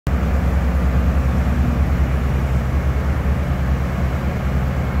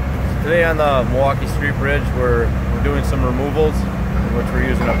Today on the Milwaukee Street Bridge, we're doing some removals, in which we're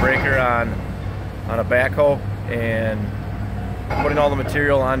using a breaker on a backhoe and putting all the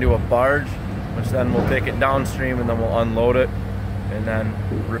material onto a barge, which then we'll take it downstream and then we'll unload it and then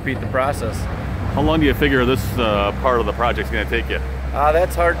repeat the process. How long do you figure this part of the project is going to take you?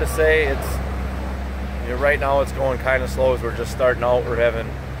 That's hard to say. Right now it's going kind of slow as we're just starting out. We're having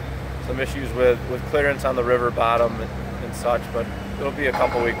some issues with clearance on the river bottom and such, but it'll be a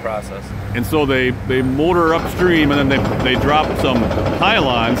couple-week process. And so they motor upstream and then they drop some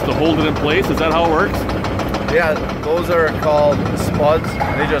pylons to hold it in place. Is that how it works? Yeah, those are called spuds.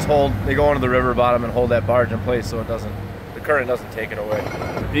 They go into the river bottom and hold that barge in place so the current doesn't take it away.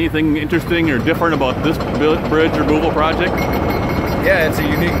 Anything interesting or different about this bridge removal project? Yeah, it's a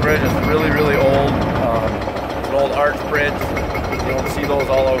unique bridge. It's really, really old. It's an old arch bridge. You don't see those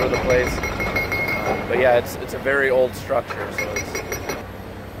all over the place. But yeah, it's a very old structure, so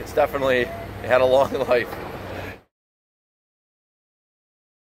it's definitely had a long life.